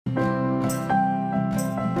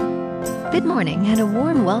Good morning and a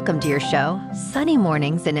warm welcome to your show, Sunny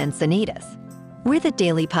Mornings in Encinitas. We're the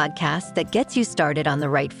daily podcast that gets you started on the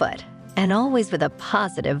right foot and always with a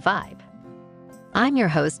positive vibe. I'm your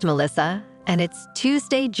host, Melissa, and it's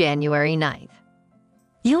Tuesday, January 9th.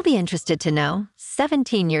 You'll be interested to know,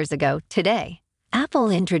 17 years ago today, Apple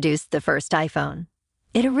introduced the first iPhone.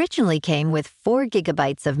 It originally came with 4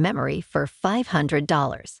 gigabytes of memory for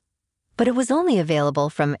 $500, but it was only available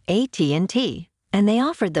from AT&T, and they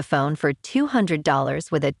offered the phone for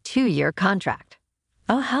 $200 with a 2-year contract.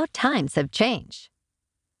 Oh, how times have changed.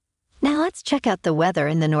 Now let's check out the weather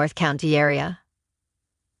in the North County area.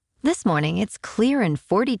 This morning, it's clear and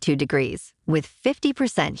 42 degrees with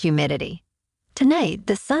 50% humidity. Tonight,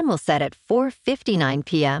 the sun will set at 4:59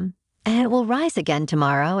 p.m., and it will rise again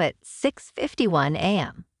tomorrow at 6:51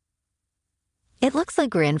 a.m. It looks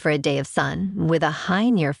like we're in for a day of sun with a high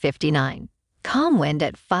near 59, calm wind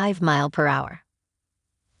at 5 miles per hour.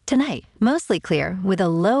 Tonight, mostly clear with a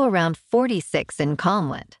low around 46 in calm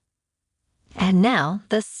wind. And now,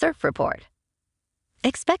 the surf report.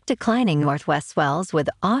 Expect declining northwest swells with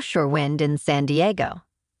offshore wind in San Diego.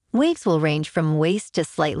 Waves will range from waist to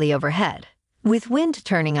slightly overhead, with wind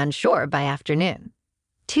turning onshore by afternoon.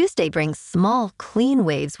 Tuesday brings small, clean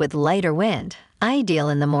waves with lighter wind, ideal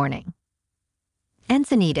in the morning.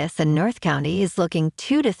 Encinitas in North County is looking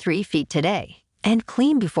 2 to 3 feet today, and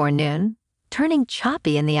clean before noon, turning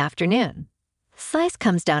choppy in the afternoon. Size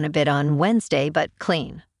comes down a bit on Wednesday, but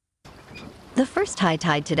clean. The first high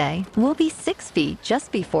tide today will be 6 feet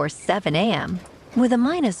just before 7 a.m., with a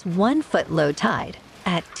 -1 foot low tide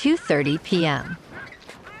at 2:30 p.m.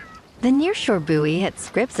 The nearshore buoy at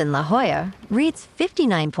Scripps in La Jolla reads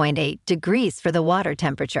 59.8 degrees for the water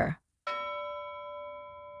temperature.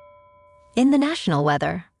 In the national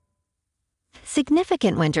weather,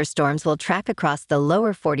 significant winter storms will track across the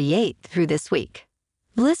lower 48 through this week.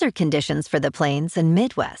 Blizzard conditions for the plains and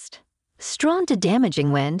Midwest. Strong to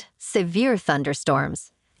damaging wind, severe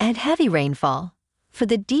thunderstorms, and heavy rainfall for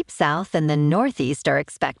the deep south and the northeast are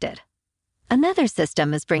expected. Another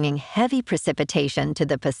system is bringing heavy precipitation to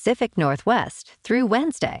the Pacific Northwest through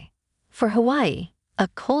Wednesday. For Hawaii, a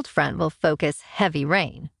cold front will focus heavy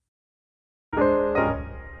rain.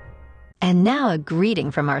 And now a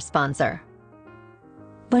greeting from our sponsor.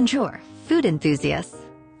 Bonjour, food enthusiasts.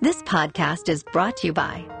 This podcast is brought to you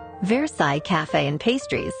by Versailles Cafe and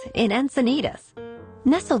Pastries in Encinitas.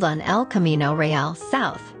 Nestled on El Camino Real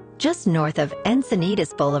South, just north of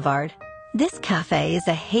Encinitas Boulevard, this cafe is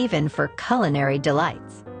a haven for culinary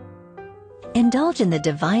delights. Indulge in the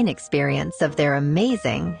divine experience of their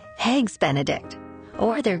amazing Eggs Benedict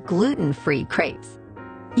or their gluten-free crepes.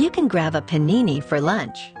 You can grab a panini for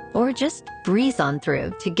lunch or just breeze on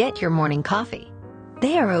through to get your morning coffee.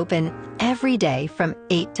 They are open every day from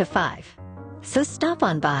 8 to 5. So stop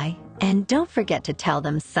on by and don't forget to tell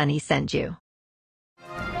them Sunny sent you.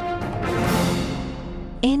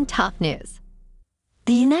 In top news,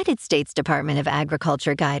 the United States Department of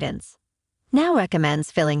Agriculture guidance now recommends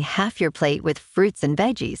filling half your plate with fruits and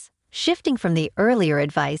veggies, shifting from the earlier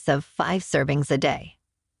advice of 5 servings a day.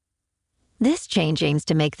 This change aims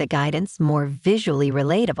to make the guidance more visually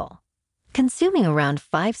relatable. Consuming around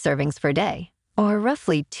 5 servings per day, or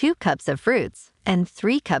roughly 2 cups of fruits and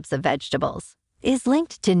 3 cups of vegetables, is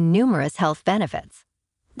linked to numerous health benefits.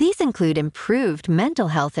 These include improved mental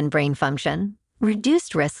health and brain function,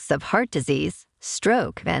 reduced risks of heart disease,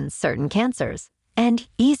 stroke, and certain cancers, and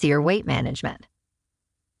easier weight management.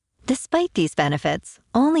 Despite these benefits,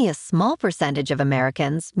 only a small percentage of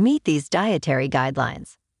Americans meet these dietary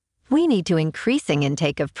guidelines. We need to increasing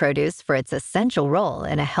intake of produce for its essential role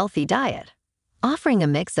in a healthy diet, offering a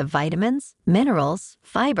mix of vitamins, minerals,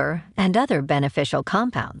 fiber, and other beneficial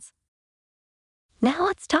compounds. Now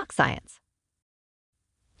let's talk science.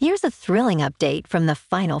 Here's a thrilling update from the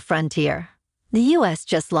final frontier. The U.S.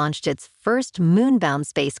 just launched its first moon-bound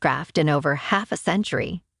spacecraft in over half a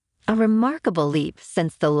century, a remarkable leap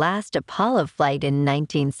since the last Apollo flight in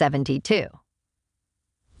 1972.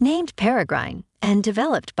 Named Peregrine and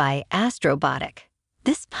developed by Astrobotic,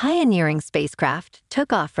 this pioneering spacecraft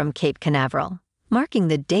took off from Cape Canaveral, marking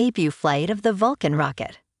the debut flight of the Vulcan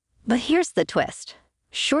rocket. But here's the twist.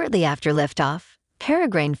 Shortly after liftoff,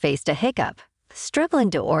 Peregrine faced a hiccup, struggling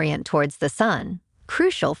to orient towards the sun,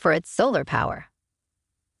 crucial for its solar power.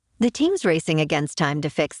 The team's racing against time to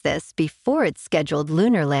fix this before its scheduled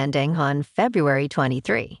lunar landing on February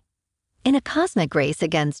 23. In a cosmic race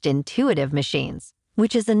against Intuitive Machines,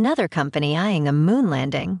 which is another company eyeing a moon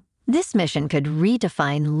landing, this mission could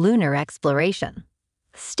redefine lunar exploration.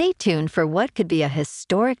 Stay tuned for what could be a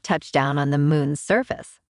historic touchdown on the moon's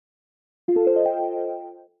surface.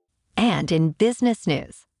 And in business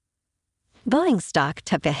news, Boeing stock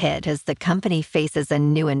took a hit as the company faces a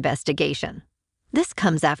new investigation. This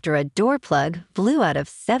comes after a door plug blew out of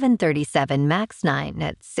 737 MAX 9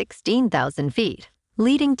 at 16,000 feet,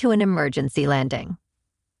 leading to an emergency landing.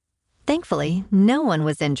 Thankfully, no one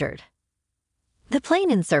was injured. The plane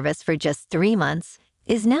in service for just 3 months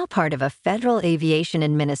is now part of a Federal Aviation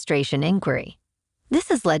Administration inquiry. This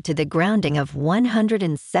has led to the grounding of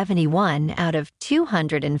 171 out of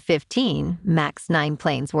 215 MAX 9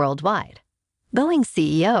 planes worldwide. Boeing's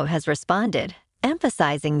CEO has responded,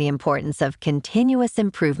 emphasizing the importance of continuous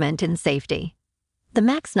improvement in safety. The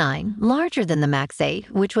MAX 9, larger than the MAX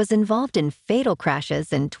 8, which was involved in fatal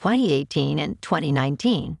crashes in 2018 and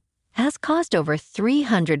 2019, has caused over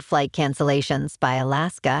 300 flight cancellations by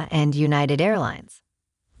Alaska and United Airlines.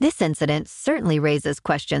 This incident certainly raises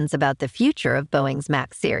questions about the future of Boeing's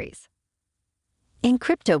MAX series. In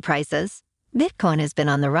crypto prices, Bitcoin has been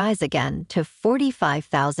on the rise again to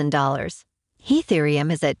 $45,000.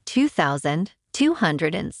 Ethereum is at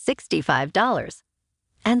 $2,265,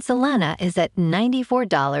 and Solana is at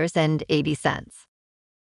 $94.80.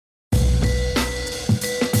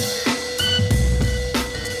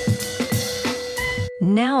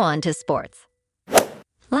 Now on to sports.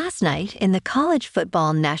 Last night in the College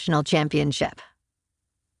Football National Championship,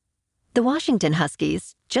 the Washington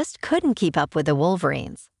Huskies just couldn't keep up with the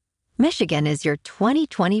Wolverines. Michigan is your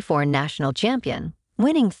 2024 national champion,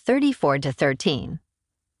 winning 34-13.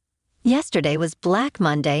 Yesterday was Black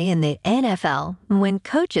Monday in the NFL when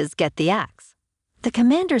coaches get the axe. The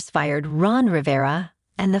Commanders fired Ron Rivera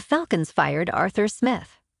and the Falcons fired Arthur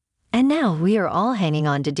Smith. And now we are all hanging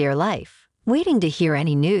on to dear life, waiting to hear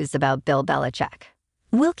any news about Bill Belichick.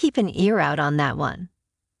 We'll keep an ear out on that one.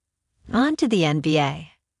 On to the NBA.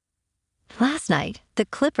 Last night, the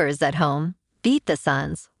Clippers at home beat the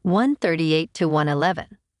Suns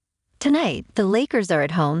 138-111. Tonight, the Lakers are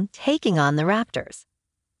at home taking on the Raptors.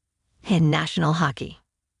 In national hockey,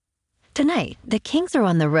 tonight, the Kings are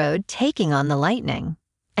on the road taking on the Lightning,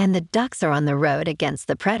 and the Ducks are on the road against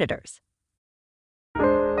the Predators.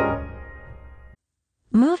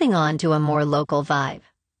 Moving on to a more local vibe.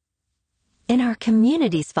 In our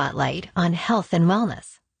community spotlight on health and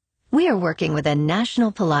wellness, we are working with a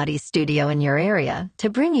national Pilates studio in your area to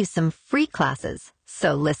bring you some free classes,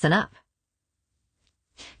 so listen up.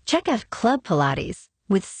 Check out Club Pilates,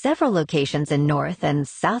 with several locations in North and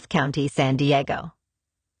South County, San Diego.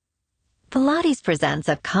 Pilates presents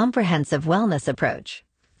a comprehensive wellness approach,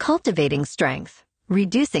 cultivating strength,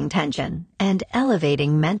 reducing tension, and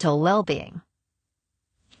elevating mental well-being.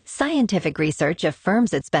 Scientific research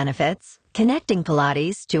affirms its benefits, connecting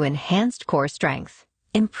Pilates to enhanced core strength,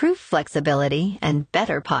 improved flexibility, and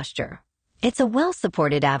better posture. It's a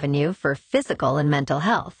well-supported avenue for physical and mental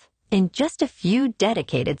health in just a few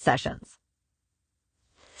dedicated sessions.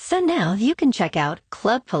 So now you can check out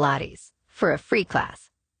Club Pilates for a free class.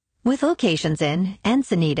 With locations in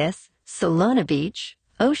Encinitas, Solana Beach,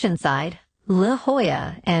 Oceanside, La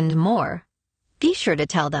Jolla, and more, be sure to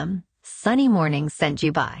tell them Sunny Mornings sent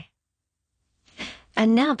you by.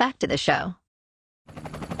 And now back to the show.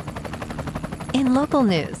 In local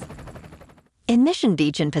news, in Mission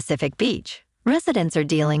Beach and Pacific Beach, residents are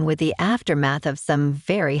dealing with the aftermath of some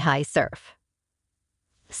very high surf.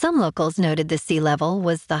 Some locals noted the sea level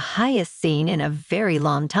was the highest seen in a very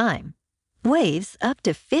long time. Waves up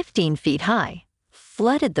to 15 feet high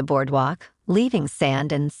flooded the boardwalk, leaving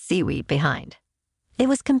sand and seaweed behind. It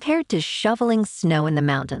was compared to shoveling snow in the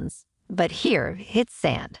mountains, but here it's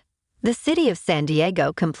sand. The city of San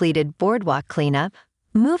Diego completed boardwalk cleanup,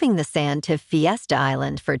 moving the sand to Fiesta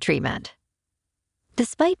Island for treatment.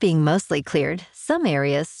 Despite being mostly cleared, some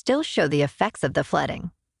areas still show the effects of the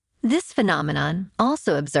flooding. This phenomenon,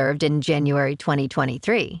 also observed in January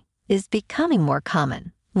 2023, is becoming more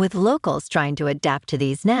common, with locals trying to adapt to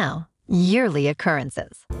these now yearly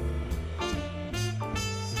occurrences.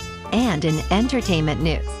 And in entertainment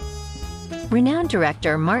news, renowned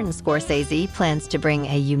director Martin Scorsese plans to bring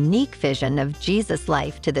a unique vision of Jesus'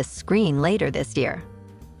 life to the screen later this year.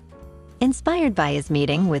 Inspired by his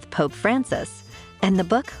meeting with Pope Francis and the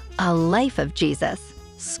book A Life of Jesus,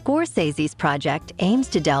 Scorsese's project aims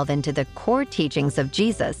to delve into the core teachings of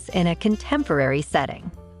Jesus in a contemporary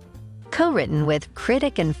setting. Co-written with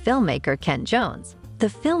critic and filmmaker Ken Jones, the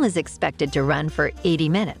film is expected to run for 80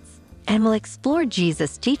 minutes and will explore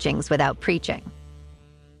Jesus' teachings without preaching.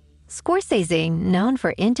 Scorsese, known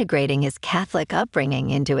for integrating his Catholic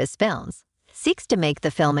upbringing into his films, seeks to make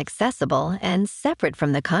the film accessible and separate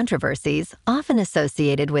from the controversies often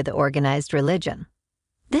associated with organized religion.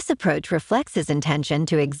 This approach reflects his intention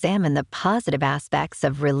to examine the positive aspects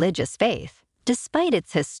of religious faith, despite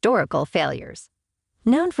its historical failures.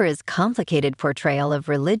 Known for his complicated portrayal of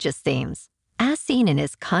religious themes, as seen in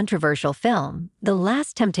his controversial film, The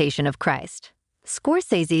Last Temptation of Christ,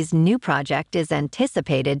 Scorsese's new project is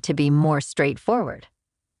anticipated to be more straightforward.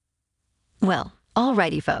 Well,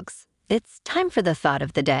 alrighty folks, it's time for the thought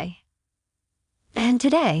of the day. And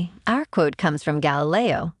today, our quote comes from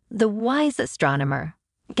Galileo, the wise astronomer.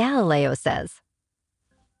 Galileo says,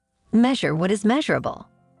 "Measure what is measurable,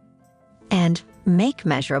 and make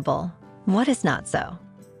measurable what is not so."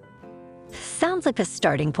 Sounds like a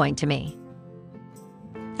starting point to me.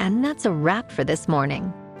 And that's a wrap for this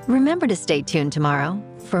morning. Remember to stay tuned tomorrow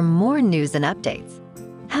for more news and updates.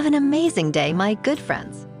 Have an amazing day, my good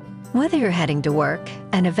friends. Whether you're heading to work,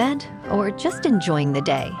 an event, or just enjoying the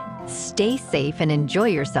day, stay safe and enjoy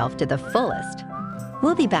yourself to the fullest.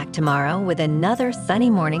 We'll be back tomorrow with another Sunny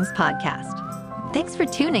Mornings podcast. Thanks for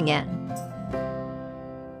tuning in.